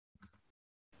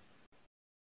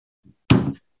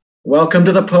Welcome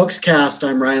to the Pokes Cast.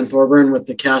 I'm Ryan Thorburn with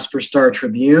the Casper Star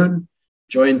Tribune,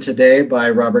 joined today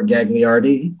by Robert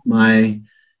Gagliardi, my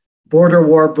Border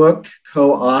War book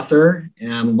co-author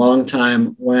and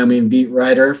longtime Wyoming beat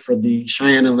writer for the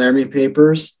Cheyenne and Laramie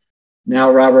papers.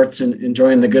 Now Robert's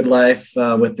enjoying the good life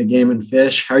with the Game and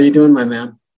Fish. How are you doing, my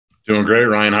man? Doing great,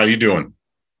 Ryan. How you doing?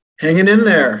 Hanging in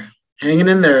there.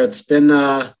 It's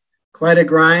been quite a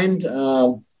grind.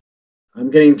 I'm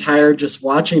getting tired just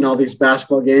watching all these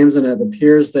basketball games, and it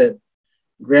appears that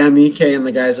Graham Ike and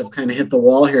the guys have kind of hit the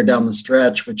wall here down the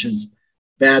stretch, which is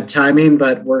bad timing,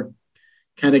 but we're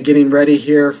kind of getting ready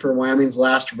here for Wyoming's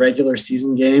last regular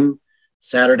season game,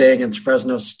 Saturday against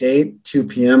Fresno State, 2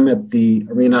 p.m. at the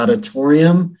Arena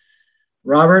Auditorium.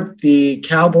 Robert, the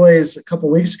Cowboys a couple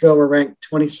weeks ago were ranked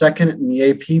 22nd in the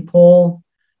AP poll,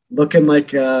 looking like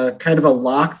kind of a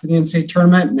lock for the NCAA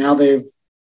tournament. Now they've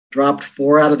dropped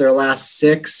 4 out of their last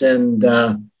 6 and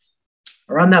are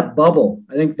on that bubble.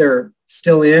 I think they're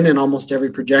still in almost every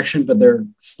projection, but they're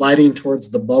sliding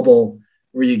towards the bubble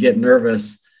where you get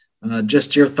nervous.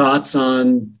 Just your thoughts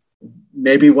on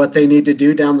maybe what they need to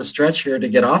do down the stretch here to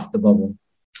get off the bubble.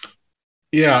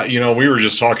 Yeah, we were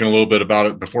just talking a little bit about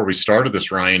it before we started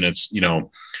this, Ryan. It's,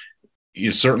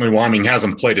 certainly Wyoming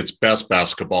hasn't played its best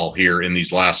basketball here in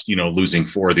these last, losing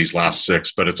 4 of these last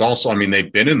 6, but it's also,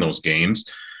 they've been in those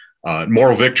games.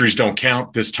 Moral victories don't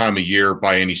count this time of year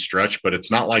by any stretch, but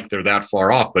it's not like they're that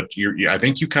far off. But I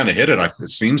think you kind of hit it. It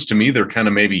seems to me they're kind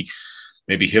of maybe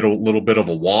hit a little bit of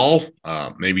a wall,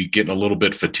 maybe getting a little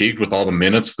bit fatigued with all the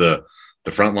minutes the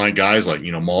frontline guys like,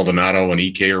 Maldonado and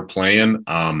Ike are playing.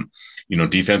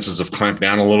 Defenses have clamped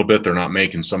down a little bit. They're not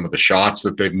making some of the shots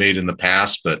that they've made in the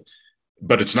past,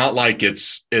 but it's not like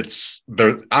it's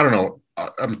there. I don't know.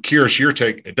 I'm curious your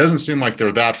take. It doesn't seem like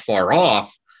they're that far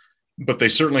off, but they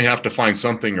certainly have to find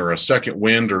something or a second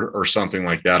wind or something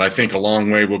like that. I think a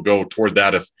long way will go toward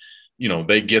that if,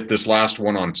 they get this last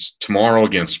one on tomorrow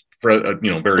against,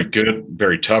 very good,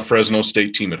 very tough Fresno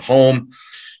State team at home,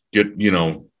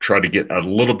 try to get a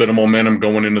little bit of momentum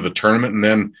going into the tournament and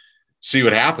then see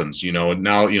what happens.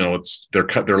 Now,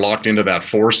 they're locked into that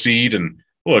 4 seed. And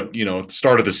look, at the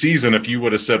start of the season, if you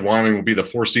would have said Wyoming will be the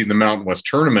 4 seed in the Mountain West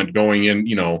tournament going in,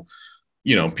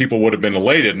 people would have been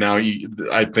elated. Now,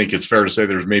 I think it's fair to say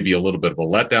there's maybe a little bit of a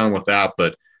letdown with that,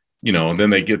 but, then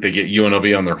they get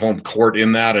UNLV on their home court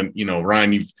in that. And,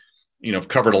 Ryan, you've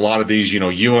covered a lot of these,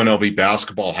 UNLV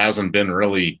basketball hasn't been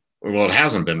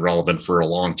relevant for a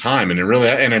long time. And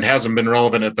it hasn't been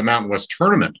relevant at the Mountain West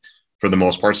tournament for the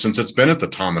most part since it's been at the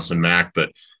Thomas and Mack.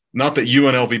 But not that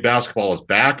UNLV basketball is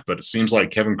back, but it seems like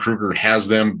Kevin Kruger has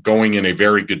them going in a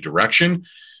very good direction.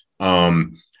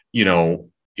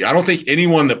 I don't think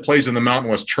anyone that plays in the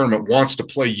Mountain West tournament wants to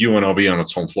play UNLV on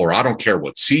its home floor. I don't care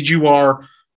what seed you are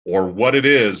or what it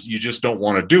is. You just don't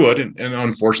want to do it. And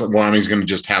unfortunately, Wyoming's going to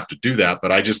just have to do that.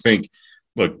 But I just think,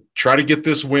 look, try to get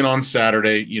this win on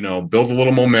Saturday, build a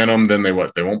little momentum. Then they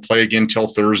won't play again till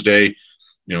Thursday,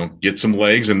 get some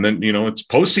legs. And then, it's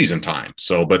postseason time.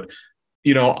 So, but,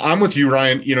 I'm with you,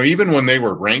 Ryan, even when they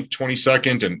were ranked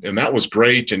 22nd and that was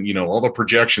great. And, all the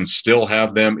projections still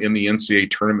have them in the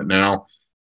NCAA tournament now.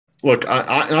 Look,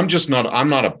 I'm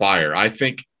not a buyer. I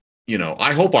think,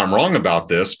 I hope I'm wrong about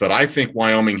this, but I think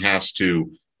Wyoming has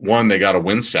to, they got to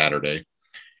win Saturday,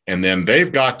 and then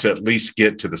they've got to at least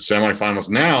get to the semifinals.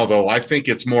 Now, though, I think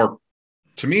it's more,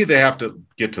 to me, they have to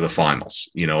get to the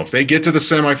finals. If they get to the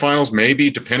semifinals,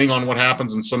 maybe depending on what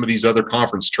happens in some of these other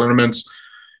conference tournaments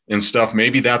and stuff,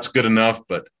 maybe that's good enough.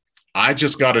 But I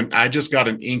just got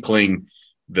an inkling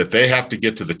that they have to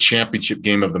get to the championship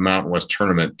game of the Mountain West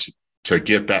tournament to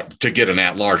get an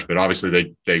at-large, but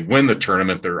obviously they win the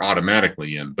tournament, they're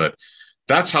automatically in. But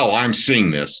that's how I'm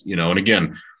seeing this, and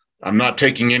again, I'm not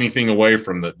taking anything away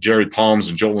from the Jerry Palms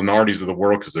and Joe Lunardis of the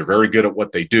world because they're very good at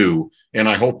what they do, and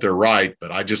I hope they're right.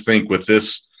 But I just think with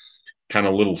this kind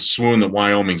of little swoon that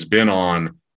Wyoming's been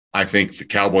on, I think the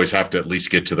Cowboys have to at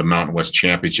least get to the Mountain West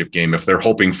championship game if they're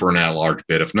hoping for an at-large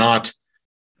bid. If not,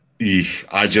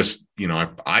 I just,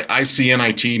 I see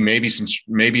NIT,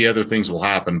 maybe other things will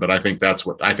happen, but I think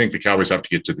the Cowboys have to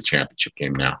get to the championship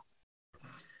game now.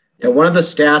 Yeah, one of the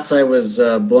stats I was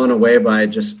blown away by,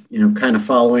 just, kind of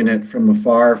following it from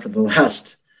afar for the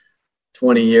last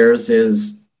 20 years,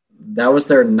 is that was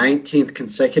their 19th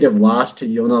consecutive loss to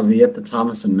UNLV at the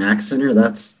Thomas and Mack Center.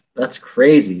 That's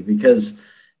crazy because,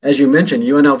 as you mentioned,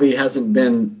 UNLV hasn't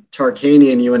been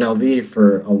Tarkanian UNLV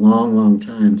for a long, long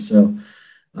time. So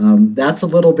that's a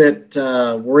little bit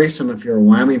worrisome if you're a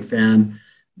Wyoming fan,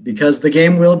 because the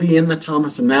game will be in the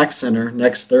Thomas and Mack Center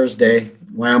next Thursday,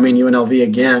 Wyoming UNLV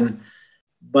again.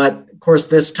 But of course,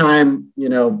 this time,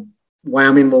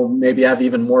 Wyoming will maybe have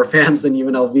even more fans than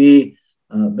UNLV.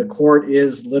 The court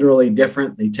is literally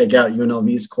different. They take out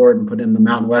UNLV's court and put in the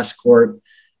Mountain West court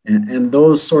and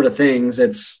those sort of things.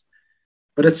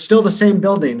 But it's still the same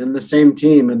building and the same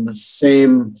team and the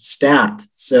same stat.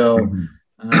 So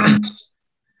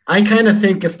I kind of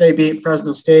think if they beat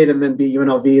Fresno State and then beat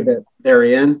UNLV that they're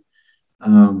in.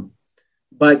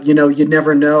 But, you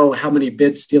never know how many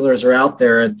bid stealers are out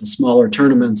there at the smaller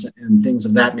tournaments and things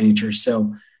of that nature.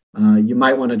 So you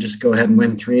might want to just go ahead and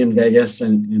win 3 in Vegas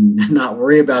and not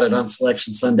worry about it on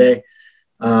Selection Sunday.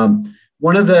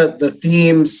 One of the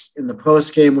themes in the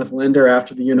post game with Linder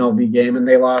after the UNLV game, and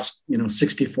they lost,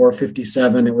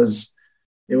 64-57.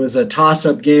 It was a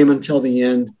toss-up game until the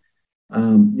end.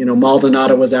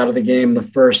 Maldonado was out of the game the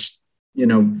first,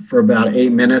 for about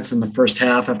 8 minutes in the first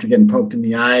half after getting poked in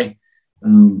the eye.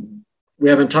 We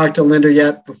haven't talked to Linder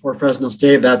yet before Fresno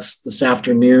State. That's this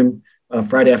afternoon,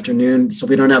 Friday afternoon. So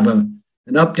we don't have an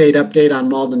update on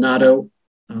Maldonado.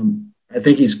 I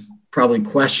think he's probably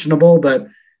questionable, but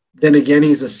then again,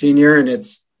 he's a senior and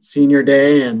it's senior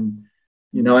day. And,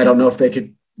 I don't know if they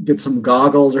could get some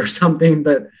goggles or something,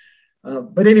 but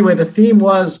anyway, the theme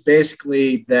was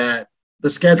basically that the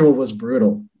schedule was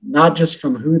brutal, not just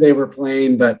from who they were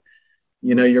playing, but,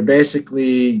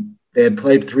 they had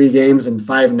played 3 games in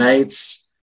 5 nights,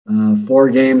 4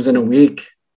 games in a week,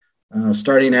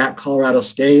 starting at Colorado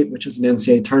State, which is an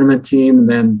NCAA tournament team. And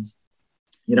then,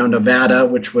 Nevada,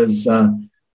 which was, a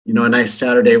nice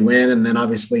Saturday win. And then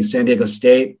obviously San Diego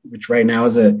State, which right now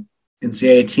is a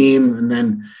NCAA team. And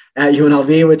then at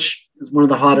UNLV, which is one of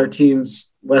the hotter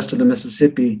teams west of the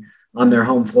Mississippi on their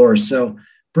home floor. So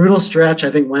brutal stretch.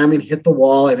 I think Wyoming hit the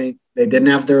wall. I think they didn't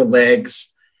have their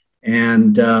legs.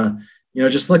 And,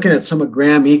 just looking at some of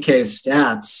Graham Ike's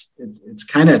stats, it's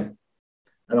kind of,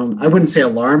 I wouldn't say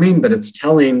alarming, but it's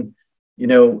telling,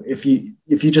 if you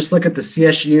just look at the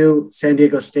CSU, San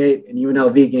Diego State, and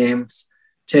UNLV games,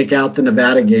 take out the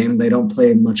Nevada game, they don't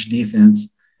play much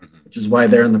defense, which is why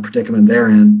they're in the predicament they're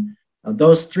in.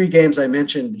 Those 3 games I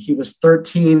mentioned, he was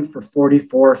 13 for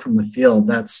 44 from the field.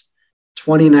 That's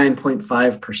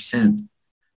 29.5%.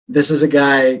 This is a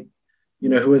guy,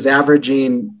 who was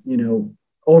averaging,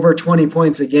 over 20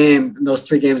 points a game. In those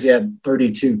 3 games, he had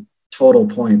 32 total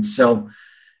points. So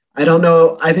I don't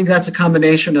know. I think that's a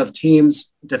combination of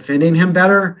teams defending him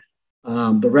better,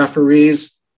 the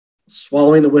referees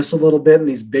swallowing the whistle a little bit in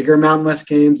these bigger Mountain West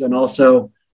games, and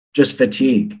also just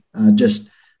fatigue.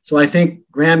 So I think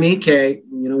Graham Ike,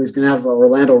 he's going to have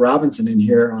Orlando Robinson in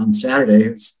here on Saturday,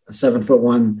 who's a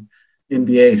 7'1"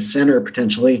 NBA center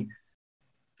potentially.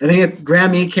 I think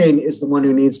Graham Ike is the one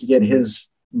who needs to get his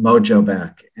mojo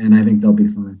back, and I think they'll be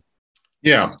fine.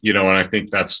 Yeah, and I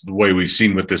think that's the way we've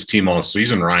seen with this team all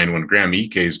season, Ryan. When Graham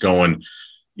Ike is going,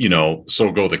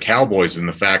 so go the Cowboys, and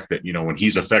the fact that, when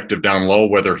he's effective down low,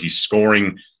 whether he's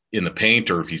scoring in the paint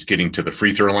or if he's getting to the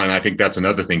free throw line, I think that's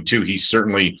another thing too. He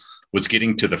certainly was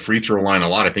getting to the free throw line a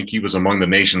lot. I think he was among the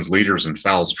nation's leaders in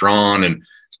fouls drawn and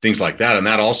things like that. And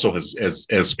that also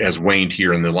has waned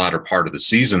here in the latter part of the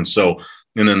season. So,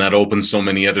 and then that opens so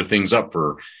many other things up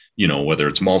for, whether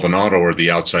it's Maldonado or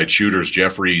the outside shooters,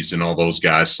 Jeffries and all those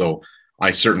guys. So I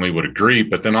certainly would agree.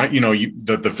 But then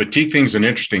the fatigue thing is an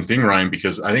interesting thing, Ryan,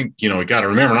 because I think, we got to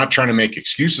remember, not trying to make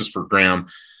excuses for Graham,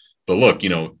 but look,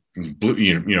 had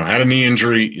a knee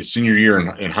injury his senior year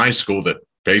in high school that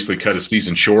basically cut his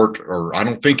season short, or I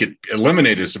don't think it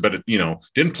eliminated us, but it,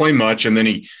 didn't play much. And then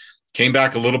he came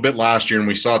back a little bit last year and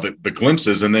we saw the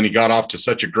glimpses, and then he got off to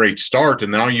such a great start.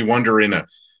 And now you wonder in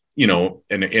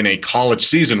a college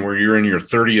season where you're in your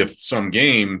 30th some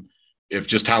game, if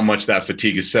just how much that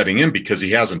fatigue is setting in, because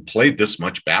he hasn't played this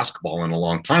much basketball in a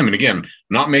long time. And again,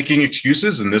 not making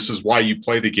excuses. And this is why you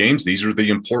play the games. These are the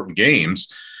important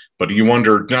games, but you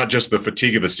wonder not just the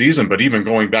fatigue of the season, but even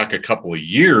going back a couple of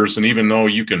years. And even though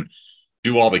you can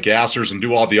do all the gassers and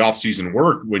do all the off-season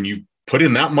work, when you put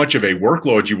in that much of a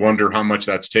workload, you wonder how much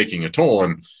that's taking a toll.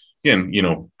 And again,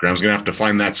 Graham's going to have to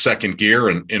find that second gear,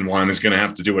 and Wyoming's going to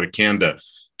have to do what it can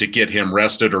to get him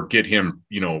rested or get him,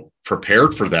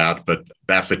 prepared for that. But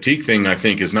that fatigue thing, I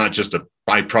think, is not just a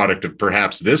byproduct of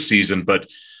perhaps this season, but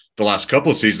the last couple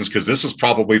of seasons, because this is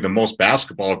probably the most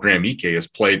basketball Graham Ike has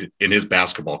played in his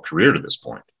basketball career to this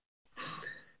point.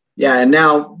 Yeah. And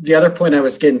now the other point I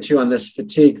was getting to on this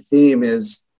fatigue theme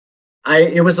is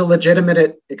it was a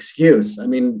legitimate excuse. I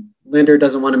mean, Linder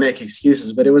doesn't want to make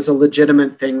excuses, but it was a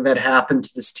legitimate thing that happened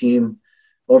to this team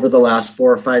over the last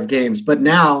 4 or 5 games. But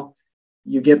now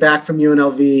you get back from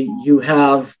UNLV, you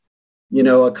have,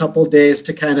 a couple days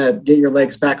to kind of get your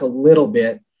legs back a little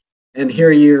bit. And here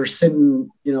you're sitting,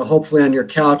 hopefully on your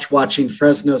couch watching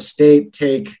Fresno State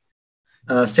take,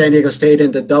 San Diego State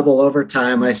into double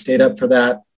overtime. I stayed up for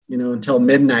that, until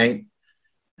midnight,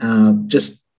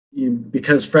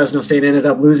 because Fresno State ended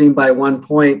up losing by 1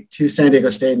 point to San Diego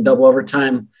State in double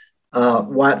overtime.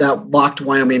 That locked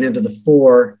Wyoming into the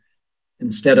 4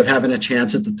 instead of having a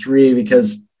chance at the 3,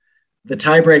 because the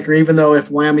tiebreaker, even though if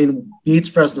Wyoming beats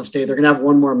Fresno State, they're going to have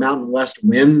one more Mountain West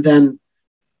win than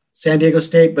San Diego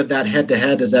State, but that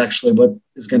head-to-head is actually what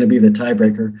is going to be the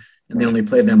tiebreaker, and they only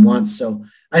played them once. So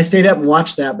I stayed up and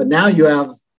watched that, but now you have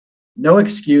no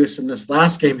excuse in this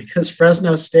last game because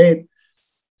Fresno State,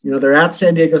 they're at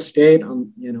San Diego State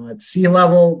at sea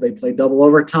level. They play double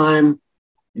overtime,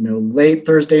 late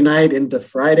Thursday night into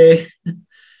Friday.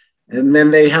 And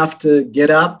then they have to get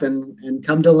up and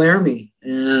come to Laramie.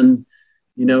 And,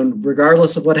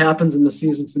 regardless of what happens in the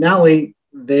season finale,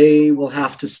 they will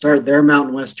have to start their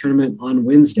Mountain West tournament on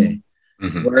Wednesday.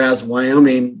 Mm-hmm. Whereas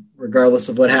Wyoming, regardless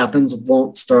of what happens,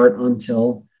 won't start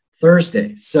until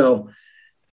Thursday. So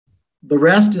the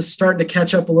rest is starting to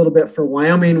catch up a little bit for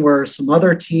Wyoming, where some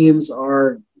other teams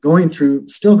are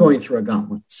still going through a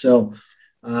gauntlet. So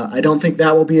I don't think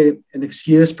that will be an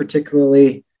excuse,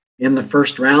 particularly in the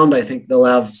first round. I think they'll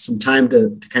have some time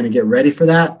to kind of get ready for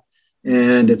that.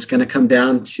 And it's going to come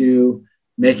down to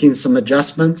making some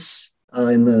adjustments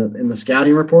in the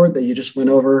scouting report that you just went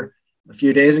over a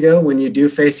few days ago when you do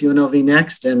face UNLV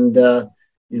next. And,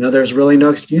 there's really no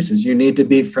excuses. You need to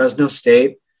beat Fresno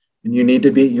State and you need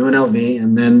to beat UNLV,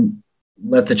 and then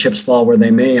let the chips fall where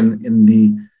they may in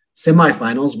the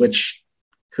semifinals, which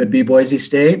could be Boise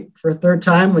State for a third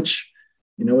time, which,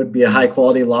 would be a high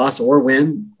quality loss or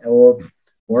win,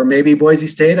 or maybe Boise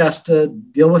State has to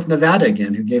deal with Nevada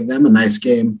again, who gave them a nice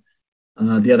game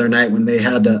the other night when they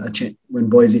had when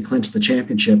Boise clinched the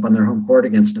championship on their home court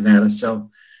against Nevada. So,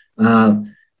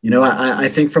 I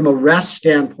think from a rest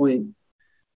standpoint,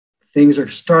 things are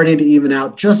starting to even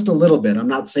out just a little bit. I'm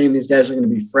not saying these guys are going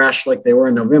to be fresh like they were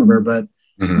in November, but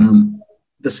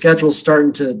the schedule's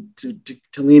starting to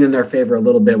lean in their favor a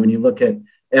little bit when you look at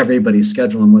everybody's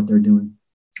schedule and what they're doing.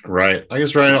 Right. I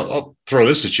guess, Ryan, I'll throw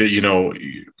this at you.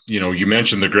 You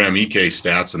mentioned the Graham Ike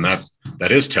stats, and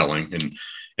that is telling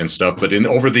and stuff. But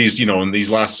over these, in these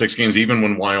last 6 games, even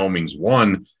when Wyoming's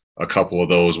won a couple of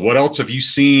those, what else have you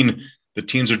seen the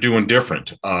teams are doing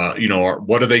different?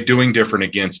 What are they doing different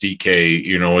against Ike?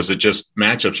 Is it just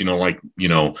matchups?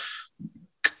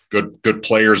 Good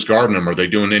players guarding them. Are they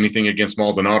doing anything against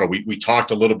Maldonado? We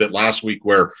talked a little bit last week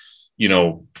where,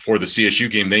 for the CSU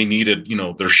game, they needed,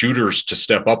 their shooters to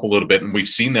step up a little bit. And we've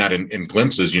seen that in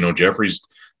glimpses. Jeffrey's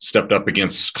stepped up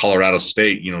against Colorado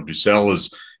State. Ducell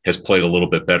has played a little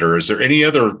bit better. Is there any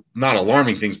other, not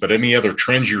alarming things, but any other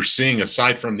trends you're seeing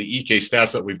aside from the Ike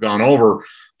stats that we've gone over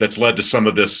that's led to some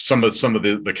of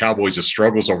the Cowboys'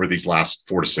 struggles over these last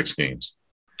 4 to 6 games?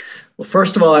 Well,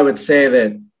 first of all, I would say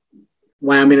that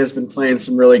Wyoming has been playing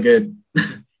some really good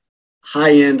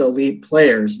high-end elite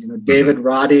players. David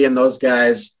Roddy and those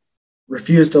guys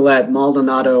refused to let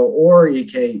Maldonado or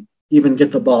Ike even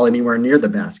get the ball anywhere near the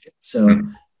basket. So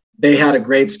they had a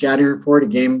great scouting report, a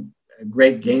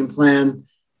great game plan.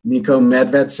 Nico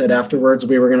Medved said afterwards,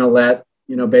 we were going to let,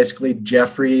 basically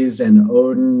Jeffries and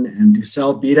Oden and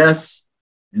Ducell beat us.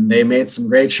 And they made some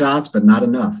great shots, but not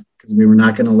enough, because we were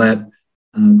not going to let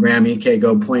Graham Ike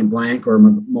go point blank or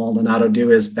Maldonado do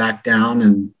his back down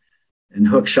and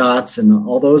hook shots and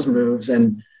all those moves.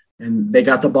 And they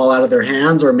got the ball out of their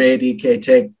hands or made Ike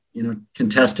take,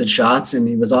 contested shots, and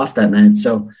he was off that night.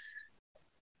 So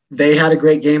they had a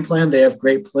great game plan. They have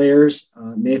great players.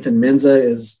 Nathan Minza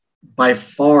is by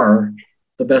far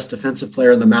the best defensive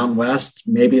player in the Mountain West,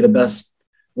 maybe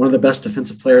one of the best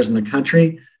defensive players in the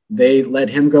country. They let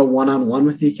him go one-on-one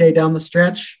with Ike down the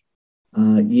stretch.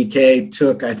 Ike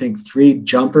took, I think, 3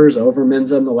 jumpers over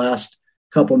Minza in the last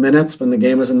couple minutes when the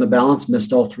game was in the balance,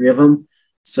 missed all 3 of them.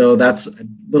 So that's a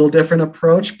little different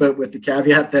approach, but with the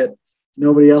caveat that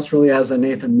nobody else really has a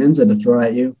Nathan Minza to throw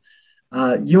at you.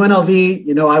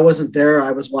 UNLV, I wasn't there.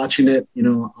 I was watching it,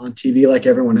 on TV like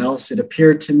everyone else. It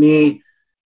appeared to me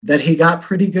that he got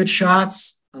pretty good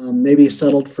shots. Maybe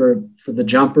settled for the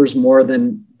jumpers more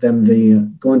than the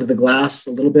going to the glass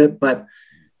a little bit, but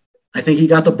I think he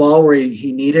got the ball where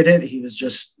he needed it. He was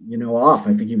just, off.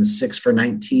 I think he was 6 for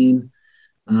 19.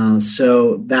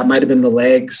 So that might've been the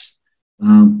legs.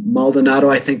 Maldonado,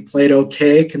 I think, played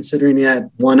okay considering he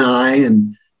had one eye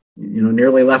and,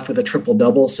 nearly left with a triple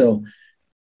double. So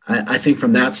I think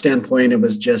from that standpoint, it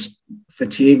was just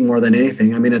fatigue more than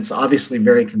anything. I mean, it's obviously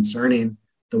very concerning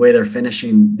the way they're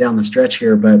finishing down the stretch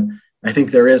here, but I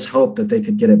think there is hope that they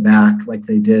could get it back like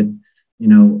they did,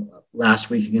 last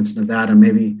week against Nevada.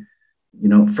 Maybe,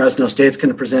 Fresno State's going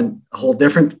to present a whole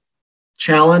different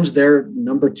challenge. They're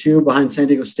number 2 behind San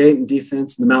Diego State in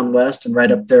defense in the Mountain West and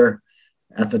right up there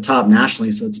at the top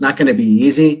nationally. So it's not going to be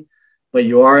easy, but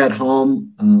you are at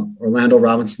home. Orlando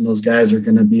Robinson, those guys are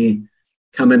going to be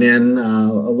coming in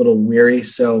a little weary.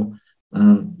 So,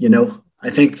 I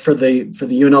think for the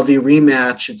UNLV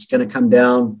rematch, it's going to come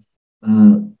down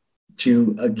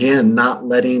to, again, not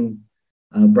letting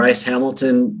Bryce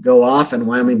Hamilton go off. And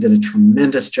Wyoming did a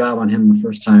tremendous job on him the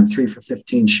first time, 3 for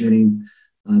 15 shooting.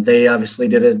 They obviously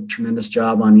did a tremendous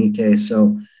job on Ike.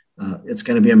 So it's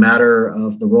going to be a matter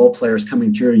of the role players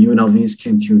coming through. UNLV's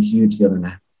came through huge the other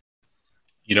night.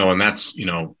 And that's,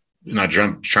 not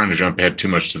trying to jump ahead too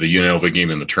much to the UNLV game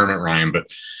in the tournament, Ryan, but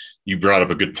you brought up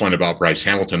a good point about Bryce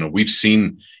Hamilton. We've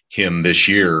seen him this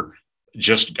year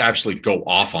just absolutely go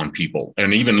off on people.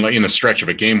 And even in a stretch of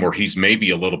a game where he's maybe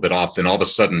a little bit off, then all of a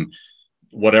sudden,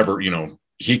 whatever,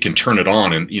 he can turn it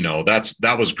on. And,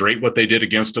 that was great what they did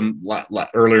against him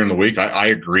earlier in the week. I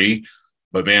agree.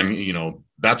 But, man,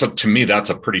 to me,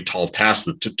 that's a pretty tall task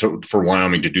for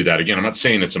Wyoming to do that again. I'm not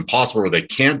saying it's impossible or they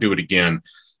can't do it again,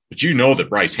 but that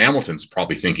Bryce Hamilton's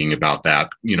probably thinking about that,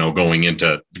 going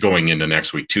into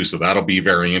next week too. So that'll be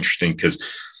very interesting because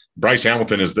Bryce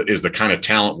Hamilton is the kind of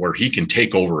talent where he can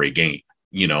take over a game.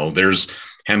 There's a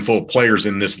handful of players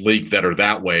in this league that are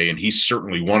that way, and he's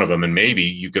certainly one of them. And maybe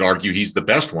you could argue he's the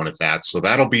best one at that. So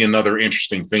that'll be another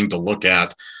interesting thing to look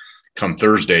at come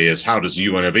Thursday is how does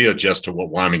UNLV adjust to what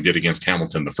Wyoming did against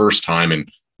Hamilton the first time and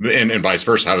vice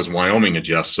versa. How does Wyoming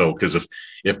adjust? So, because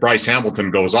if Bryce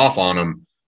Hamilton goes off on him,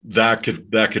 that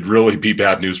could really be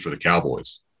bad news for the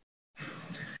Cowboys.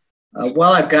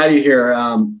 While I've got you here,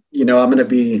 I'm going to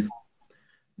be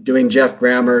doing Jeff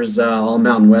Grammer's All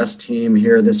Mountain West team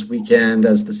here this weekend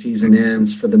as the season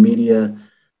ends for the media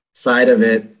side of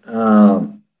it.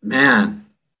 Man,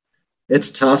 it's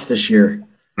tough this year.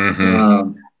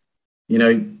 Mm-hmm.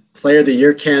 Player of the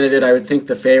year candidate, I would think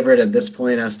the favorite at this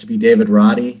point has to be David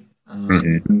Roddy.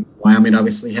 Wyoming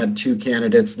obviously had 2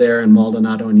 candidates there in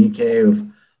Maldonado and Ike who've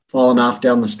fallen off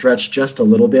down the stretch just a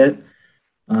little bit,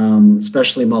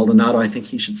 especially Maldonado. I think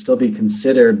he should still be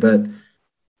considered, but,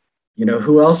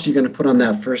 who else are you going to put on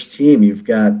that first team? You've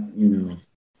got, you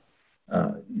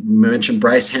mentioned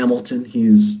Bryce Hamilton.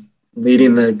 He's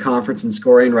leading the conference in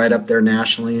scoring right up there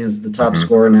nationally as the top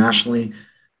scorer nationally.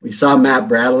 We saw Matt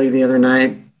Bradley the other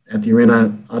night at the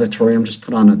Arena Auditorium just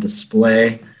put on a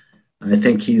display. I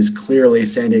think he's clearly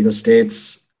San Diego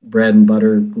State's bread and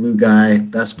butter glue guy,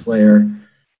 best player.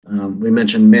 We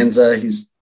mentioned Menza.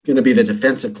 He's going to be the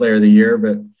defensive player of the year,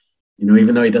 but,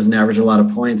 even though he doesn't average a lot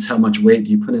of points, how much weight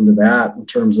do you put into that in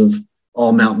terms of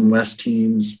all Mountain West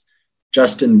teams?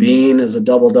 Justin Bean is a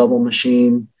double-double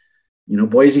machine.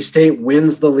 Boise State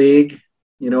wins the league,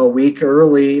 a week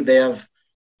early. They have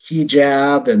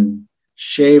Kejab and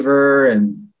Shaver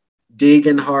and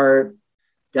Degenhart,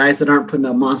 guys that aren't putting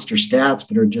up monster stats,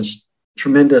 but are just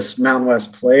tremendous Mountain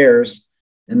West players.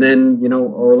 And then,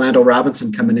 Orlando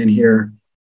Robinson coming in here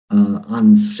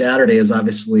on Saturday is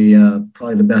obviously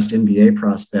probably the best NBA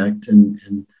prospect.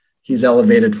 And he's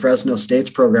elevated Fresno State's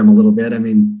program a little bit. I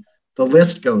mean, the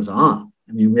list goes on.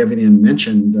 I mean, we haven't even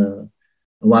mentioned a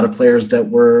lot of players that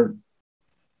were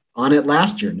on it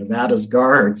last year, Nevada's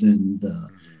guards and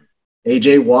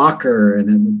AJ Walker,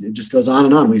 and it just goes on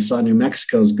and on. We saw New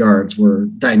Mexico's guards were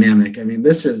dynamic. I mean,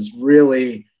 this is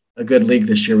really a good league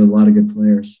this year with a lot of good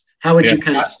players. How would you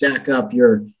kind of stack up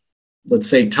your, let's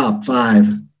say, top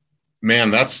 5?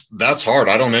 Man, that's hard.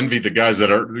 I don't envy the guys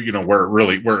that are,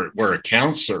 where it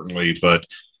counts certainly, but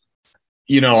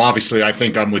obviously I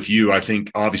think I'm with you. I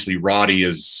think obviously Roddy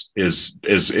is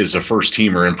a first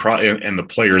teamer and the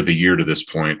player of the year to this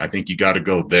point. I think you got to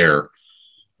go there.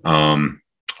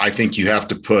 I think you got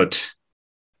to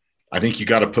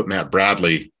put Matt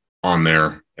Bradley on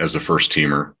there as a first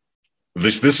teamer.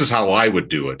 This is how I would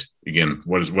do it. Again,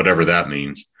 whatever that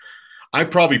means. I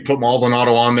probably put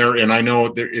Maldonado on there, and I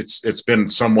know it's been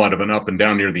somewhat of an up and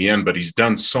down near the end, but he's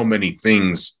done so many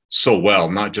things so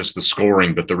well, not just the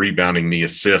scoring, but the rebounding, the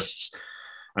assists.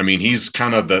 I mean, he's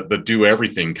kind of the do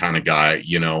everything kind of guy.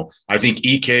 I think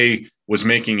Ike was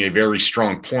making a very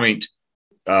strong point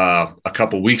a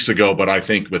couple weeks ago, but I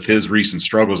think with his recent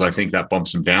struggles, I think that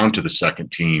bumps him down to the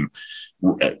second team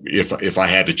if I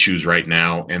had to choose right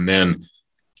now. And then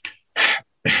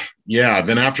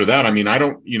then after that, I mean, I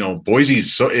don't,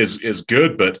 Boise's is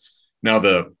good, but now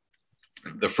the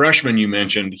freshman you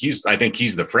mentioned, I think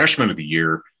he's the freshman of the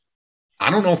year. I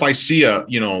don't know if I see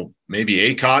maybe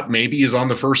Acott maybe is on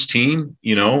the first team,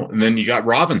 and then you got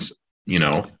Robinson,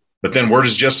 but then where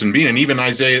does Justin Bean and even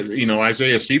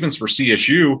Isaiah Stevens for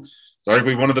CSU?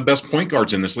 arguably one of the best point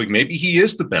guards in this league. Maybe he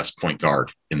is the best point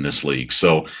guard in this league.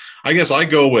 So I guess I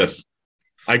go with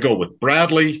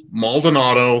Bradley,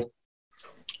 Maldonado,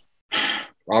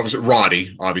 obviously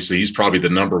Roddy. Obviously, he's probably the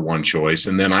number one choice.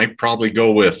 And then I probably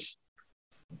go with,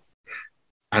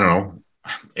 I don't know,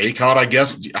 Acott, I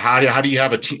guess. How do you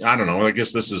have a team? I don't know. I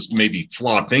guess this is maybe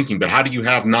flawed thinking, but how do you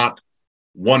have not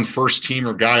one first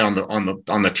teamer guy on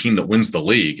the team that wins the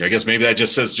league? I guess maybe that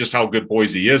just says just how good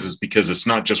Boise is because it's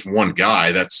not just one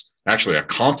guy. That's actually a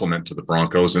compliment to the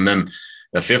Broncos. And then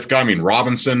the fifth guy, I mean,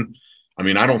 Robinson. I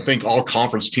mean, I don't think all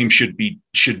conference teams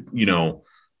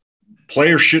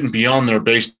players shouldn't be on there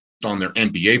based on their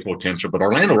NBA potential, but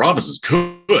Orlando Robinson's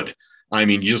good. I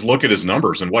mean, you just look at his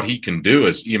numbers and what he can do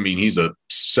is, I mean, he's a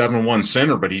 7-1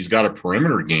 center, but he's got a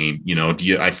perimeter game.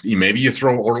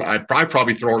 I'd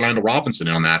probably throw Orlando Robinson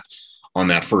on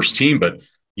that first team, but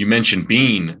you mentioned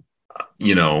Bean,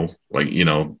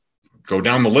 go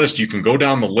down the list. You can go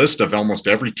down the list of almost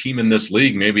every team in this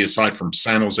league, maybe aside from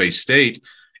San Jose State,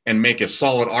 and make a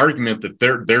solid argument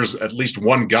that there's at least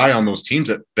one guy on those teams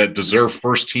that deserve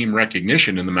first team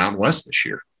recognition in the Mountain West this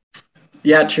year.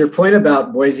 Yeah, to your point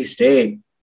about Boise State,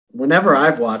 whenever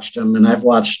I've watched them, and I've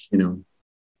watched,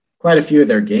 quite a few of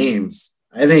their games,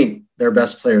 I think their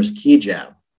best player is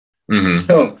Kigab. Mm-hmm.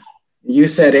 So you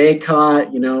said Acott,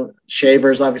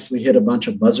 Shavers obviously hit a bunch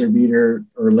of buzzer beater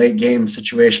or late game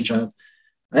situation shots.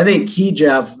 I think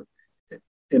Kigab,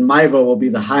 in my vote, will be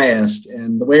the highest.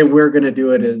 And the way we're going to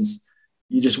do it is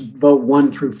you just vote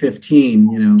 1 through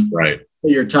 15, Right.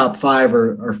 Your top 5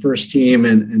 are first team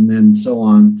and then so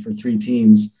on for 3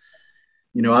 teams.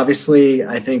 Obviously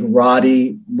I think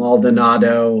Roddy,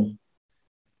 Maldonado,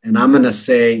 and I'm going to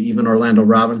say even Orlando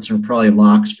Robinson are probably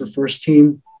locks for first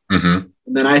team. Mm-hmm.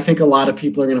 And then I think a lot of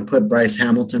people are going to put Bryce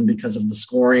Hamilton because of the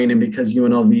scoring and because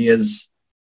UNLV is,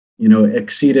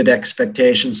 exceeded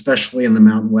expectations, especially in the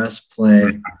Mountain West play.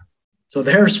 Mm-hmm. So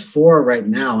there's 4 right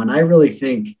now. And I really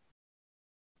think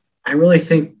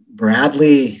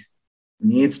Bradley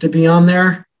needs to be on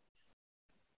there.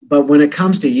 But when it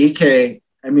comes to Ike,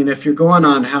 I mean, if you're going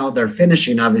on how they're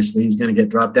finishing, obviously he's going to get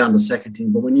dropped down to second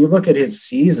team. But when you look at his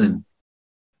season,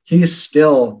 he's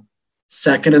still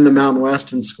second in the Mountain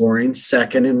West in scoring,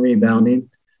 second in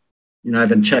rebounding. I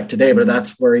haven't checked today, but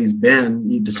that's where he's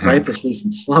been despite this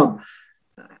recent slump.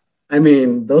 I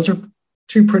mean, those are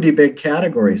 2 pretty big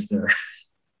categories there.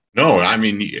 No, I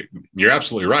mean, you're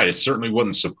absolutely right. It certainly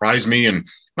wouldn't surprise me. And I'm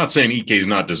not saying Ike is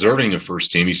not deserving of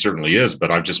first team. He certainly is, but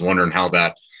I'm just wondering how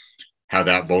that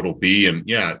vote will be. And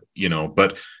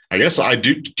but I guess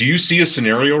do you see a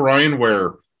scenario, Ryan,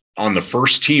 where on the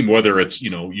first team, whether it's,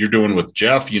 you're doing with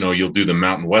Jeff, you'll do the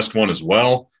Mountain West one as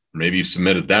well, or maybe you've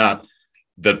submitted that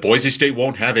Boise State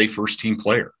won't have a first team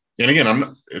player. And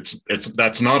again,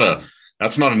 that's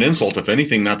not an insult. If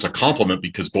anything, that's a compliment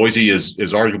because Boise is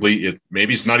arguably,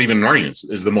 maybe it's not even an argument,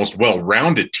 is the most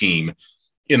well-rounded team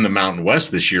in the Mountain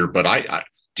West this year. But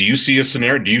do you see a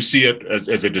scenario? Do you see it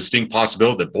as a distinct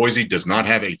possibility that Boise does not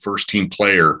have a first team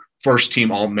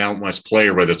all Mountain West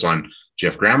player, whether it's on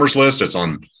Jeff Grammer's list, it's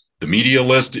on the media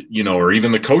list, or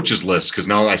even the coaches list? Because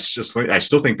now I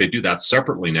still think they do that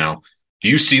separately now. Do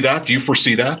you see that? Do you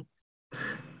foresee that?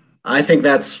 I think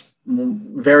that's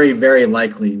very, very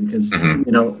likely because,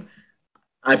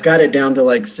 I've got it down to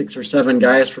like 6 or 7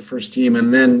 guys for first team.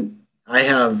 And then I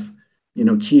have,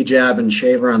 Kigab and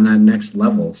Shaver on that next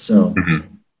level. So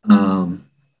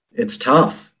it's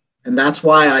tough. And that's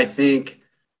why I think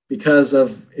because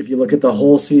of, if you look at the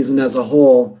whole season as a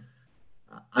whole,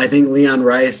 I think Leon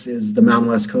Rice is the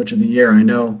Mountain West Coach of the Year. I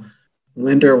know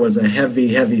Linder was a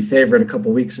heavy, heavy favorite a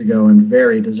couple weeks ago and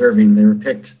very deserving. They were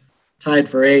picked tied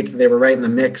for 8th. They were right in the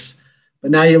mix.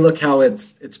 But now you look how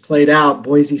it's played out.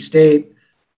 Boise State,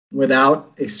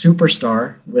 without a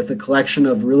superstar, with a collection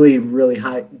of really, really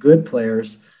good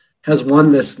players, has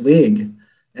won this league.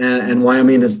 And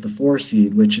Wyoming is the 4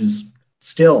 seed, which is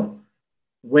still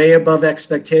way above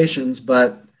expectations,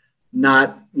 but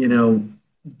not,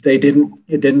 it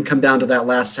didn't come down to that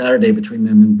last Saturday between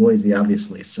them and Boise,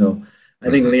 obviously. So I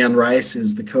think Leon Rice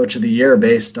is the Coach of the Year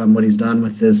based on what he's done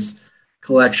with this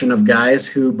collection of guys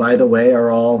who, by the way, are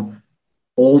all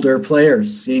older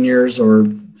players, seniors or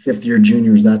 5th-year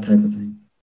juniors, that type of thing.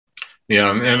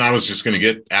 Yeah, and I was just going to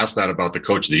get asked that about the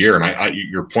Coach of the Year, and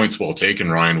your point's well taken,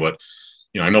 Ryan.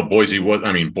 I know Boise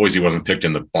wasn't picked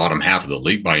in the bottom half of the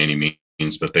league by any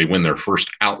means, but they win their first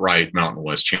outright Mountain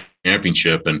West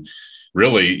championship, and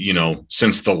really,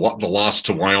 since the loss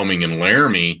to Wyoming and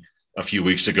Laramie a few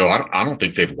weeks ago, I don't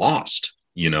think they've lost.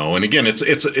 And again,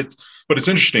 but it's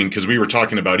interesting because we were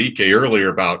talking about Ike earlier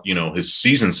about, his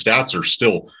season stats are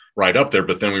still right up there,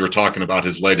 but then we were talking about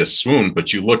his latest swoon.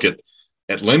 But you look at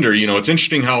at Linder, it's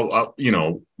interesting how,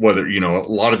 whether, a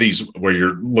lot of these where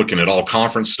you're looking at all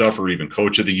conference stuff or even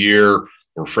coach of the year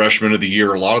or freshman of the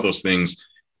year, a lot of those things,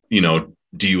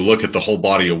 do you look at the whole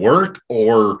body of work,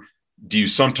 or do you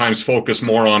sometimes focus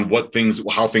more on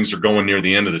how things are going near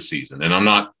the end of the season? And I'm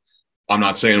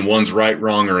not saying one's right,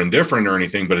 wrong, or indifferent or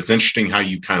anything, but it's interesting how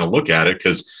you kind of look at it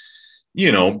because,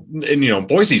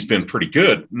 Boise's been pretty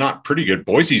good, not pretty good.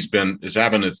 Boise's is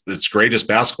having its greatest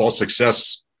basketball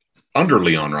success under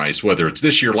Leon Rice, whether it's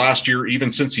this year, last year,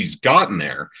 even since he's gotten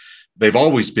there. They've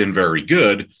always been very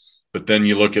good. But then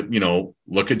you look at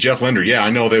Jeff Linder. Yeah, I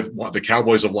know the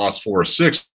Cowboys have lost 4 or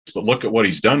 6, but look at what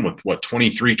he's done with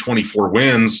 23, 24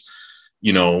 wins,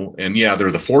 and yeah,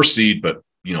 they're the 4 seed, but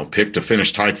picked to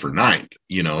finish tied for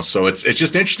 9th, so it's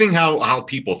just interesting how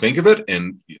people think of it,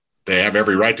 and they have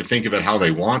every right to think of it how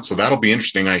they want. So that'll be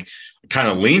interesting. I kind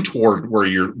of lean toward where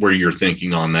you're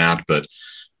thinking on that, but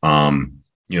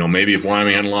maybe if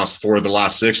Wyoming hadn't lost 4 of the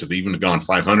last 6, if even gone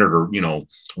 500 or,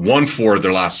 won 4 of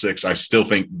their last 6, I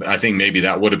think maybe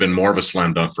that would have been more of a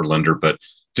slam dunk for Linder. But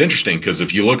it's interesting because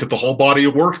if you look at the whole body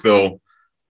of work, though,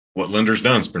 what Linder's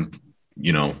done has been,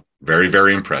 very,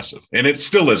 very impressive. And it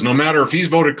still is. No matter if he's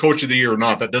voted coach of the year or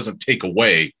not, that doesn't take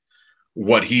away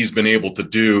what he's been able to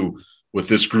do with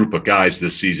this group of guys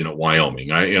this season at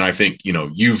Wyoming. I think,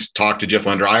 you've talked to Jeff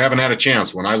Linder. I haven't had a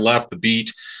chance. When I left the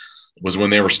beat was when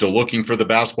they were still looking for the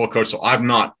basketball coach. SoVe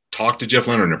not talked to Jeff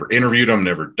Linder, never interviewed him,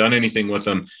 never done anything with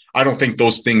him. I don't think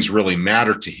those things really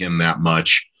matter to him that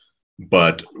much.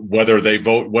 But whether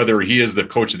he is the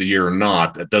coach of the year or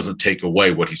not, that doesn't take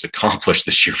away what he's accomplished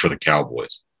this year for the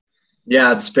Cowboys.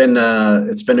 Yeah, it's been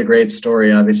a great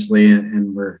story, obviously,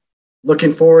 and we're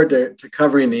looking forward to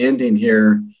covering the ending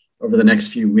here over the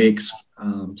next few weeks.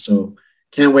 So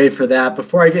can't wait for that.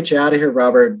 Before I get you out of here,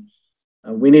 Robert,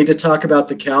 we need to talk about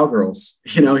the Cowgirls.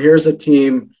 Here's a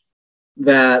team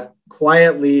that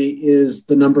quietly is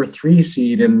the number 3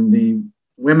 seed in the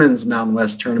women's Mountain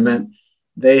West tournament.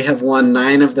 They have won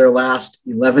 9 of their last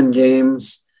 11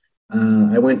 games.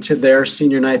 I went to their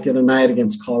senior night the other night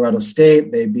against Colorado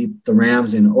State. They beat the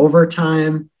Rams in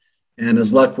overtime. And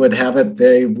as luck would have it,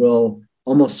 they will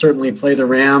almost certainly play the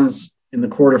Rams in the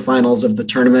quarterfinals of the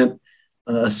tournament,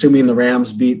 assuming the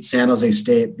Rams beat San Jose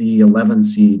State, the 11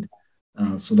 seed.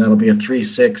 So that'll be a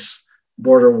 3-6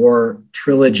 Border War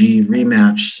trilogy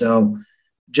rematch. So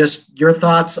just your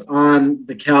thoughts on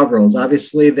the Cowgirls.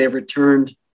 Obviously, they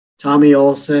returned Tommy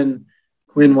Olson,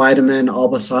 Quinn Weideman,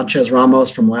 Alba Sanchez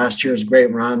Ramos from last year's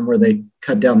great run where they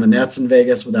cut down the nets in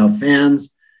Vegas without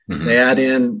fans. Mm-hmm. They add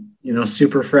in,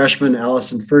 super freshman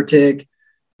Allison Fertig.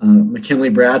 McKinley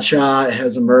Bradshaw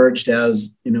has emerged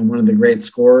as, one of the great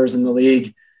scorers in the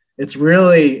league. It's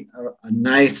really a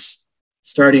nice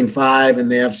starting 5,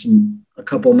 and they have a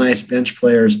couple nice bench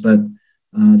players, but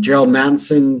Gerald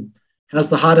Mattinson has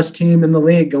the hottest team in the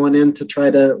league going in to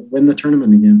try to win the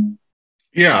tournament again.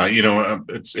 Yeah,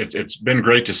 it's been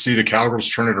great to see the Cowgirls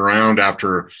turn it around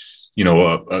after,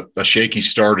 a shaky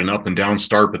start, an up and down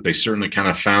start, but they certainly kind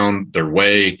of found their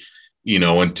way,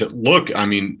 and to look,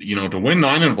 to win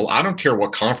 9 and I don't care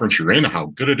what conference you're in, how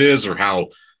good it is or how,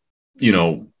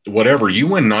 whatever, you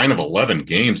win 9 of 11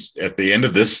 games at the end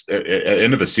of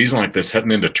end of a season like this,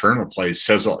 heading into tournament play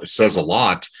says a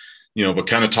lot, but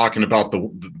kind of talking about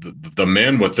the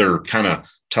men with their kind of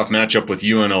tough matchup with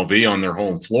UNLV on their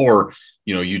home floor.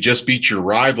 You just beat your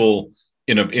rival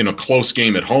in a close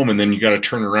game at home, and then you got to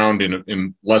turn around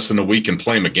in less than a week and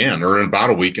play them again, or in about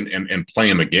a week and play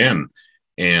them again.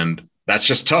 And that's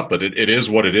just tough, but it is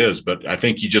what it is. But I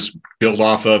think you just build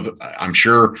off of, I'm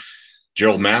sure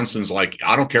Gerald Mattinson's like,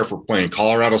 I don't care if we're playing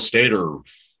Colorado State or,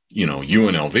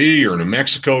 UNLV or New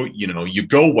Mexico, you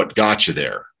go what got you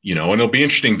there, and it'll be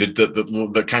interesting that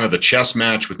the kind of the chess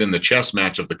match within the chess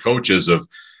match of the coaches of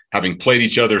having played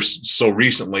each other so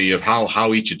recently, of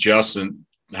how each adjusts and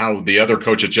how the other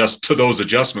coach adjusts to those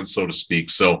adjustments, so to speak.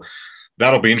 So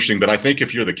that'll be interesting. But I think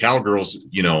if you're the Cowgirls,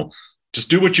 just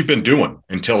do what you've been doing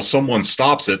until someone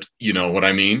stops it. You know what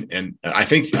I mean? And I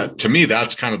think to me,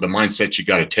 that's kind of the mindset you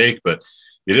got to take, but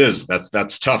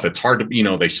that's tough. It's hard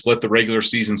to, they split the regular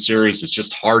season series. It's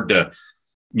just hard to,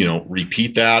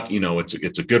 repeat that.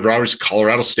 It's a good rivalry.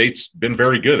 Colorado State's been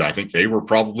very good. I think they were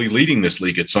probably leading this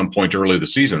league at some point early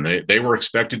this season. They were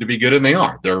expected to be good, and they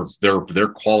are. They're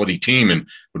quality team, and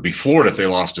would be floored if they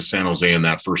lost to San Jose in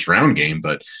that first round game.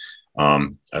 But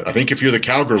I think if you're the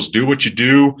Cowgirls, do what you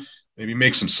do. Maybe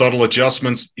make some subtle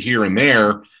adjustments here and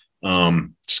there.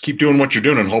 Just keep doing what you're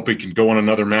doing and hope we can go on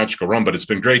another magical run. But it's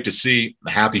been great to see.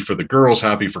 Happy for the girls,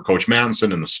 happy for Coach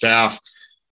Mattinson and the staff.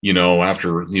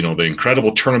 after, the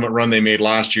incredible tournament run they made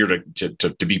last year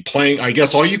to be playing. I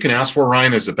guess all you can ask for,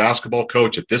 Ryan, as a basketball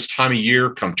coach at this time of year,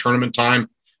 come tournament time,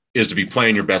 is to be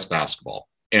playing your best basketball.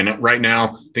 And right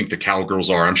now, I think the Cowgirls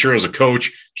are. I'm sure as a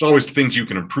coach, there's always things you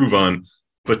can improve on.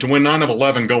 But to win 9 of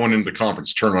 11 going into the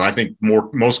conference tournament, I think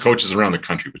most coaches around the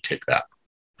country would take that.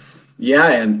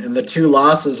 Yeah, and the 2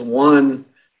 losses, one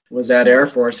was at Air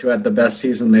Force, who had the best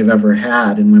season they've ever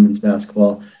had in women's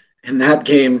basketball. In that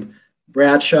game,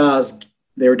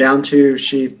 they were down 2.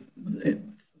 She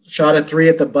shot a 3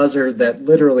 at the buzzer that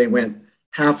literally went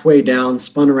halfway down,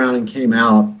 spun around, and came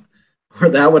out, where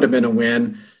that would have been a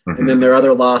win. Mm-hmm. And then their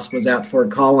other loss was at Fort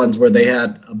Collins, where they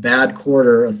had a bad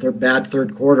quarter, bad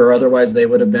third quarter. Otherwise, they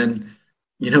would have been,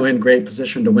 in great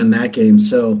position to win that game.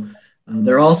 So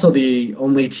they're also the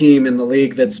only team in the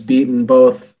league that's beaten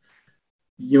both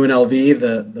UNLV,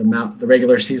 the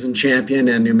regular season champion,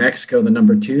 and New Mexico, the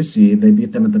number 2 seed. They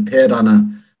beat them at the pit on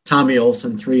a Tommy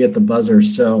Olson 3 at the buzzer.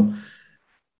 So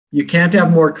you can't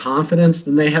have more confidence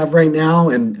than they have right now.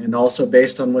 And also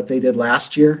based on what they did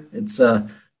last year, it's a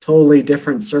totally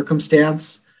different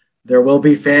circumstance. There will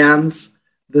be fans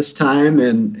this time.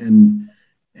 And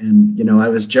I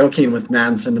was joking with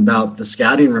Madsen about the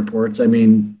scouting reports. I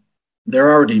mean,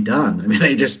 they're already done. I mean,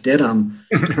 they just did them.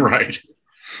 Right.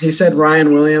 He said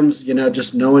Ryan Williams,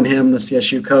 just knowing him, the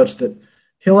CSU coach, that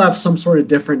he'll have some sort of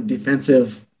different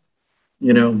defensive,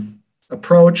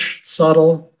 approach,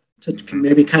 subtle, to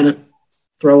maybe kind of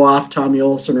throw off Tommy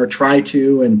Olson or try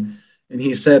to. And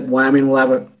he said Wyoming will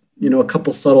have a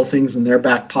couple subtle things in their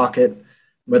back pocket,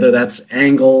 whether that's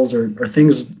angles or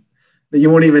things that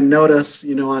you won't even notice,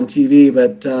 on TV.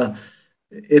 But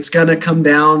it's going to come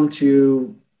down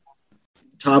to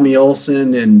Tommy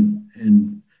Olson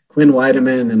and Quinn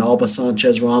Weideman and Alba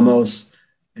Sanchez Ramos,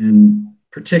 and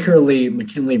particularly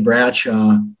McKinley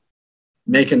Bradshaw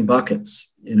making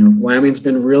buckets. Wyoming's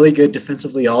been really good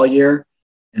defensively all year,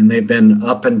 and they've been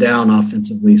up and down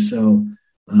offensively. So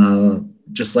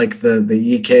just like the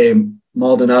EK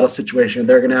Maldonado situation,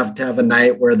 they're going to have a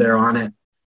night where they're on it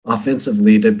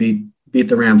offensively to beat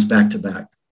the Rams back to back.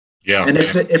 Yeah. And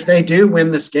if they do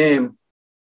win this game,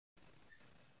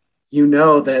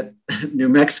 that New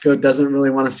Mexico doesn't really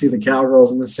want to see the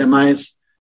Cowgirls in the semis.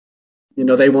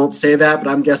 They won't say that,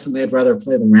 but I'm guessing they'd rather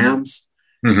play the Rams,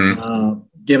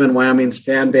 given Wyoming's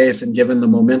fan base and given the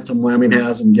momentum Wyoming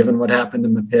has and given what happened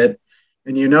in the pit.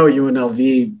 And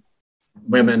UNLV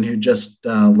women who just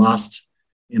lost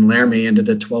in Laramie ended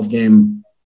a 12-game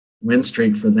win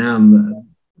streak for them.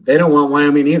 They don't want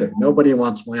Wyoming either. Nobody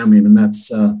wants Wyoming, and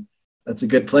that's a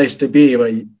good place to be.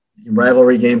 But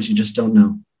rivalry games, you just don't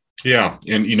know. Yeah.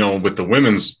 And, with the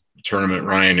women's tournament,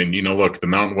 Ryan, and, look, the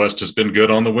Mountain West has been good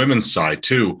on the women's side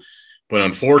too. But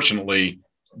unfortunately,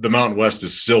 the Mountain West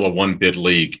is still a 1-bid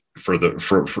league for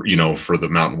the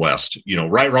Mountain West.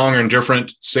 Right, wrong, or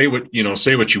indifferent, say what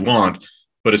you want,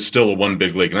 but it's still a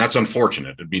 1-bid league. And that's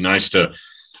unfortunate. It'd be nice to,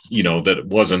 that it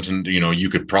wasn't. And, you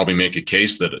could probably make a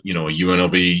case that,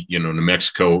 UNLV, New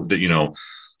Mexico, that,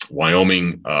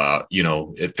 Wyoming,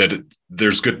 that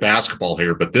there's good basketball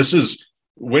here, but this is,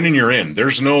 winning you're in.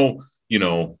 There's no,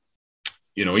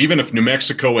 even if New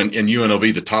Mexico and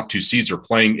UNLV, the top 2 seeds, are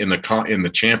playing in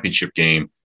the championship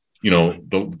game,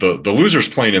 the loser's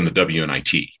playing in the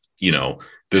WNIT.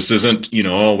 This isn't,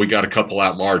 we got a couple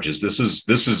at-larges. This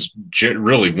is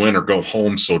really win or go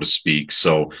home, so to speak.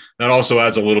 So that also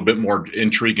adds a little bit more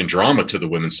intrigue and drama to the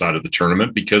women's side of the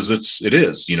tournament, because it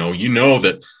is,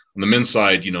 that on the men's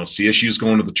side, CSU's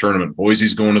going to the tournament,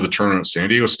 Boise's going to the tournament, San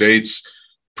Diego State's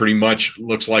pretty much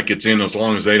looks like it's in, as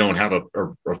long as they don't have a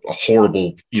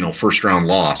horrible, first round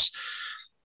loss,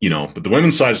 but the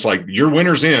women's side, it's like your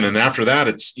winner's in. And after that,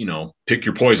 it's, pick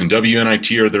your poison.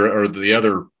 WNIT or the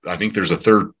other, I think there's a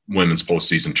third women's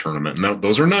postseason tournament. And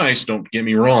those are nice. Don't get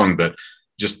me wrong, but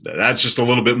that's just a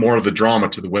little bit more of the drama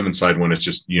to the women's side when it's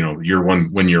just, when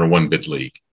you're a 1-bid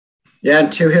league. Yeah.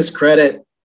 And to his credit,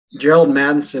 Gerald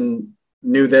Madsen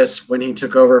knew this when he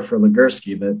took over for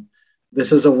Legursky, that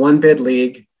this is a 1-bid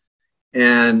league,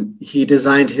 and he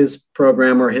designed his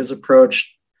program or his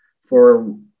approach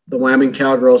for the Wyoming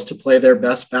Cowgirls to play their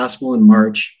best basketball in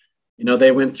March.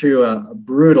 They went through a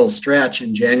brutal stretch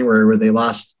in January where they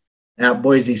lost at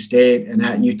Boise State and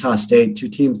at Utah State, 2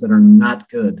 teams that are not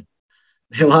good.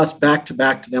 They lost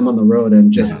back-to-back to them on the road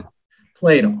and just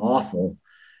played awful.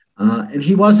 And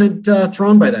he wasn't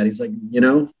thrown by that. He's like,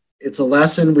 it's a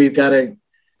lesson. We've got to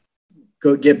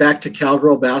go get back to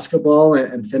cowgirl basketball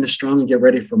and finish strong and get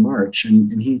ready for March.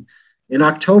 And he, in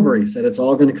October, he said, it's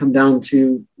all going to come down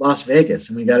to Las Vegas,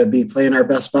 and we got to be playing our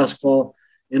best basketball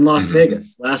in Las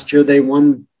Vegas. Last year, they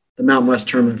won the Mountain West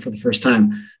tournament for the first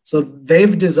time. So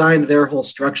they've designed their whole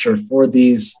structure for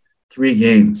these 3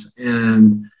 games,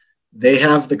 and they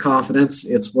have the confidence.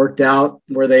 It's worked out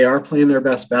where they are playing their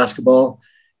best basketball.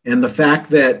 And the fact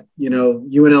that,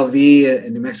 UNLV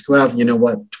and New Mexico have,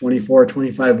 24,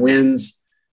 25 wins,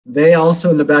 they also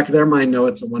in the back of their mind know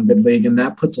it's a 1-bid league, and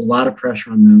that puts a lot of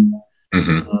pressure on them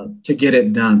to get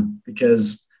it done,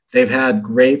 because they've had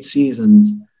great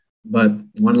seasons, but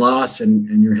one loss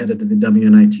and you're headed to the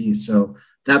WNIT. So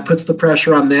that puts the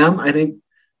pressure on them. I think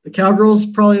the Cowgirls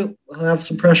probably have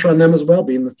some pressure on them as well,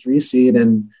 being the 3 seed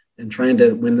and trying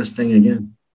to win this thing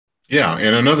again. Yeah,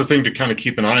 and another thing to kind of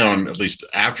keep an eye on, at least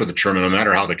after the tournament, no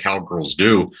matter how the Cowgirls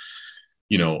do,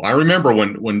 I remember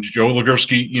when Joe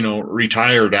Legursky,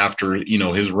 retired after,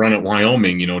 his run at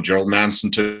Wyoming, Gerald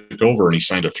Madison took over and he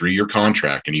signed a 3-year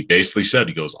contract. And he basically said,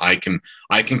 he goes, I can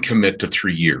commit to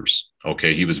 3 years.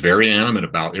 Okay. He was very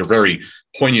very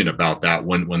poignant about that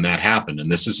when that happened.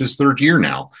 And this is his 3rd year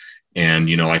now. And,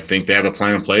 I think they have a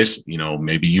plan in place.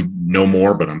 Maybe you know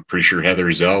more, but I'm pretty sure Heather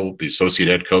Ezell, the associate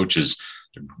head coach,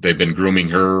 they've been grooming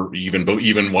her even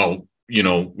while,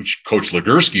 Coach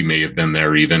Legursky may have been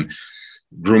there, even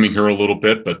grooming her a little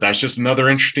bit. But that's just another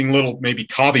interesting little maybe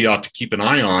caveat to keep an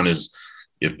eye on, is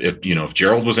if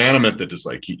Gerald was animate that it's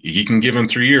like he can give him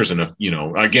 3 years. And if,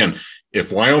 again,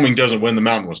 if Wyoming doesn't win the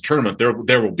Mountain West tournament,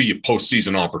 there will be a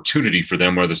postseason opportunity for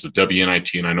them, whether it's the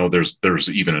WNIT, and I know there's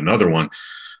even another one.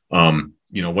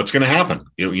 What's going to happen?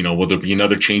 Will there be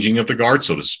another changing of the guard,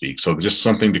 so to speak? So just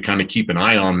something to kind of keep an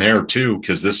eye on there too,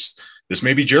 because this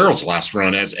may be Gerald's last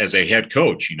run as a head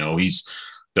coach. He's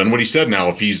done what he said. Now,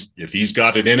 if he's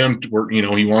got it in him, where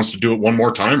he wants to do it one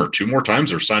more time or 2 more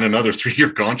times or sign another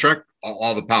 3-year contract,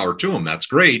 all the power to him. That's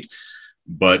great.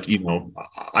 But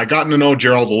I gotten to know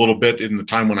Gerald a little bit in the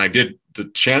time when I did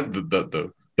the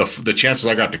chances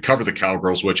I got to cover the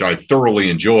Cowgirls, which I thoroughly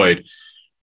enjoyed.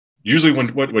 Usually when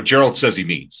what Gerald says he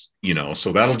means,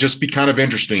 so that'll just be kind of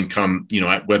interesting come,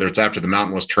 whether it's after the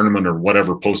Mountain West tournament or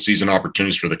whatever postseason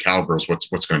opportunities for the Cowgirls,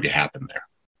 what's going to happen there.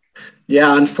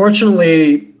 Yeah,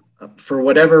 unfortunately, for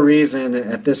whatever reason,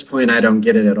 at this point, I don't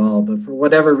get it at all. But for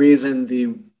whatever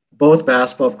reason, both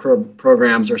basketball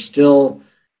programs are still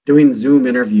doing Zoom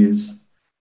interviews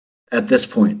at this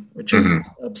point, which is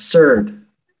absurd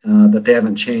that they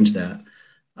haven't changed that.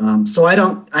 So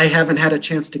I haven't had a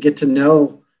chance to get to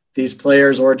know these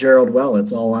players or Gerald well.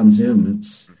 It's all on Zoom.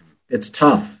 It's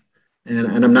tough, and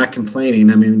I'm not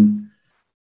complaining. I mean,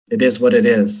 it is what it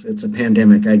is. It's a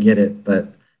pandemic. I get it,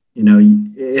 but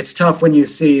it's tough when you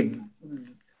see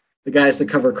the guys that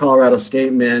cover Colorado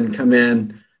State men come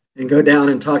in and go down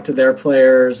and talk to their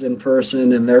players in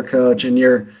person and their coach, and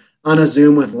you're on a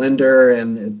Zoom with Linder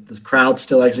and the crowd's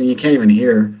still exiting. You can't even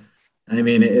hear. I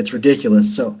mean, it's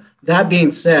ridiculous. So that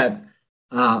being said,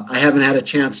 I haven't had a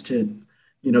chance to,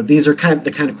 these are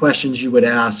the kind of questions you would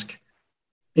ask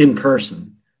in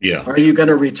person. Yeah. Are you going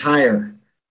to retire?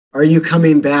 Are you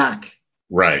coming back?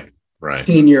 Right.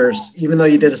 Seniors, even though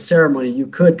you did a ceremony, you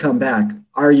could come back.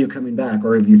 Are you coming back?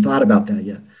 Or have you thought about that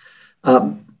yet?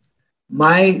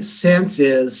 My sense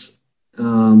is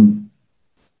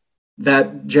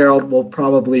that Gerald will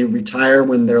probably retire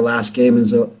when their last game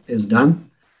is done.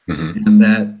 Mm-hmm. And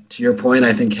that, to your point,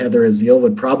 I think Heather Ezell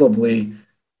would probably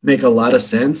make a lot of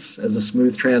sense as a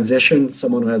smooth transition,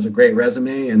 someone who has a great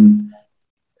resume and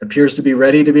appears to be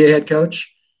ready to be a head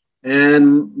coach.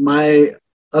 And my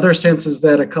other sense is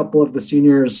that a couple of the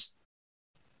seniors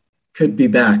could be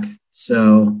back.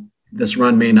 So this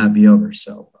run may not be over.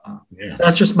 So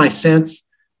that's just my sense.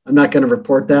 I'm not going to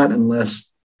report that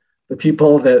unless the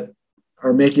people that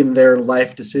are making their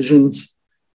life decisions,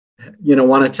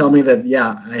 want to tell me that,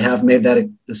 I have made that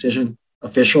decision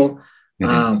official.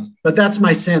 Mm-hmm. But that's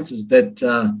my sense, is that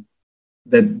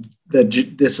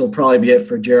this will probably be it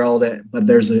for Gerald, but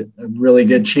there's a really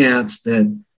good chance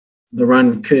that the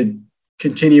run could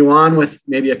continue on with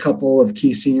maybe a couple of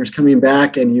key seniors coming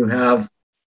back, and you have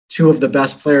 2 of the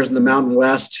best players in the Mountain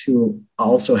West who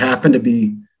also happen to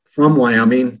be from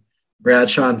Wyoming.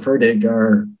 Bradshaw and Ferdig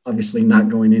are obviously not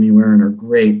going anywhere and are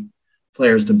great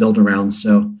players to build around.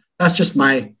 So that's just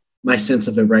my sense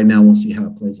of it right now. We'll see how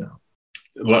it plays out.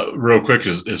 Real quick,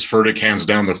 is Ferdig hands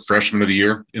down the freshman of the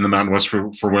year in the Mountain West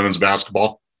for women's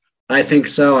basketball? I think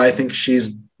so. I think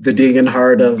she's the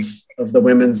Degenhardt of the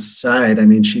women's side. I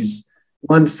mean, she's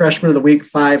won freshman of the week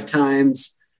 5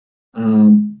 times.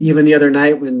 Even the other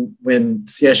night when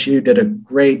CSU did a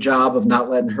great job of not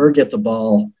letting her get the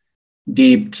ball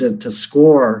deep to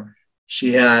score,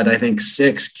 she had, I think,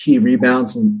 6 key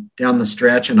rebounds down the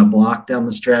stretch and a block down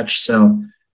the stretch. So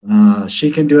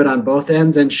she can do it on both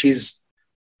ends, and she's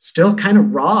still kind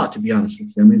of raw, to be honest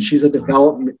with you. I mean, she's a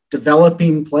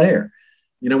developing player.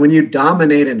 You know, when you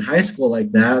dominate in high school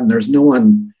like that and there's no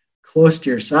one close to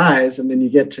your size, and then you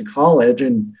get to college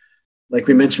and like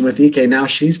we mentioned with Ike, now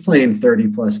she's playing 30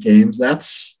 plus games.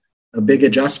 That's a big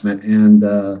adjustment. And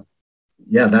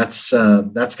that's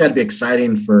got to be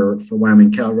exciting for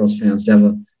Wyoming Cowgirls fans to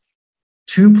have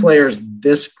two players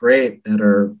this great that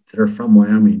are from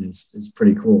Wyoming is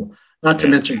pretty cool. Not to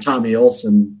mention Tommy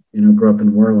Olson, you know, grew up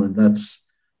in Worland.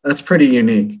 That's pretty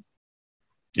unique.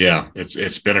 Yeah,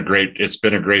 it's been a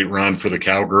great run for the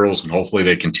Cowgirls, and hopefully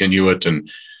they continue it. And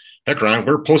heck, Ryan,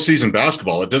 we're postseason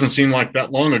basketball. It doesn't seem like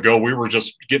that long ago we were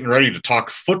just getting ready to talk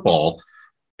football,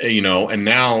 you know, and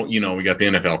now, you know, we got the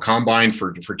NFL Combine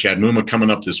for Chad Muma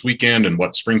coming up this weekend,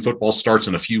 and spring football starts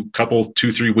in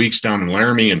 2-3 weeks down in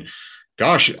Laramie. And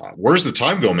gosh, where's the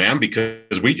time go, man? Because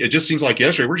it just seems like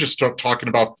yesterday we're just talking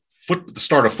about the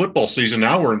start of football season.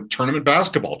 Now we're in tournament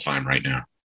basketball time right now.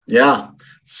 Yeah.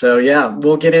 So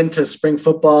we'll get into spring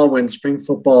football when spring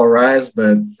football arrives,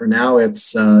 but for now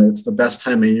it's the best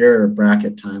time of year,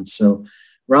 bracket time. So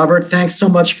Robert, thanks so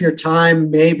much for your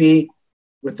time. Maybe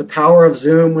with the power of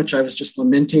Zoom, which I was just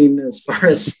lamenting as far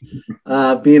as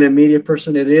being a media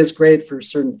person, it is great for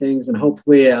certain things. And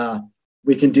hopefully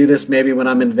we can do this maybe when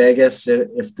I'm in Vegas,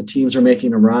 if the teams are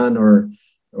making a run or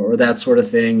that sort of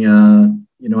thing.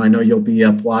 You know, I know you'll be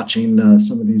up watching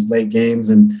some of these late games,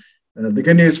 and the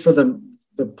good news for the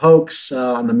Pokes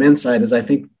on the men's side is I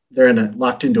think they're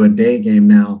locked into a day game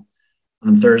now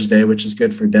on Thursday, which is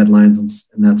good for deadlines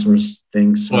and that sort of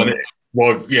thing. So,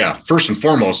 well, yeah, first and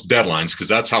foremost deadlines, because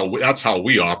that's how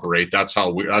we operate. That's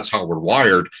how we're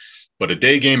wired. But a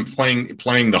day game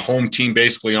playing the home team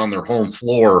basically on their home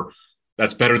floor,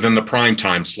 that's better than the prime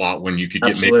time slot when you could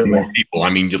get maybe more people. I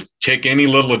mean, you take any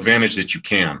little advantage that you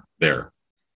can there.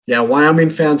 Yeah,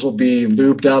 Wyoming fans will be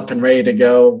lubed up and ready to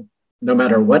go no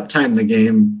matter what time the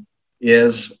game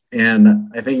is.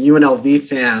 And I think UNLV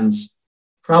fans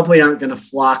probably aren't going to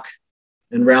flock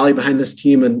and rally behind this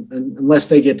team unless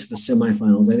they get to the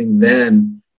semifinals. I think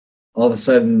then all of a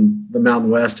sudden the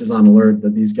Mountain West is on alert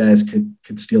that these guys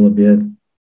could steal a bid.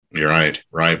 You're right.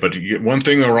 But one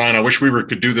thing though, Ryan, I wish we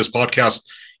could do this podcast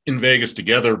in Vegas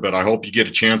together, but I hope you get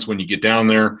a chance when you get down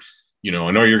there. You know,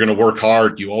 I know you're going to work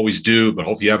hard. You always do, but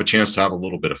hope you have a chance to have a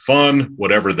little bit of fun,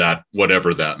 whatever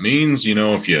that means. You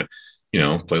know, if you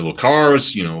play little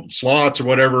cars, you know, slots or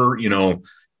whatever, you know,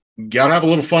 got to have a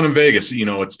little fun in Vegas. You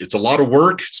know, it's a lot of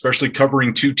work, especially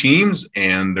covering two teams,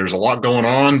 and there's a lot going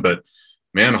on, but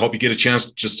man, I hope you get a chance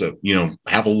just to, you know,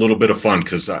 have a little bit of fun.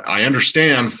 Cause I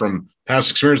understand from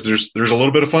past experience, there's a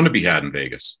little bit of fun to be had in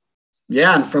Vegas.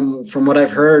 Yeah. And from what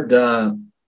I've heard,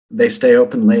 they stay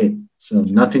open late. So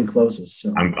nothing closes.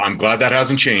 So I'm glad that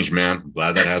hasn't changed, man. I'm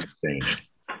glad that hasn't changed.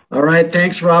 All right.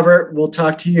 Thanks, Robert. We'll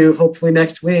talk to you hopefully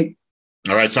next week.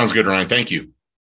 All right. Sounds good, Ryan. Thank you.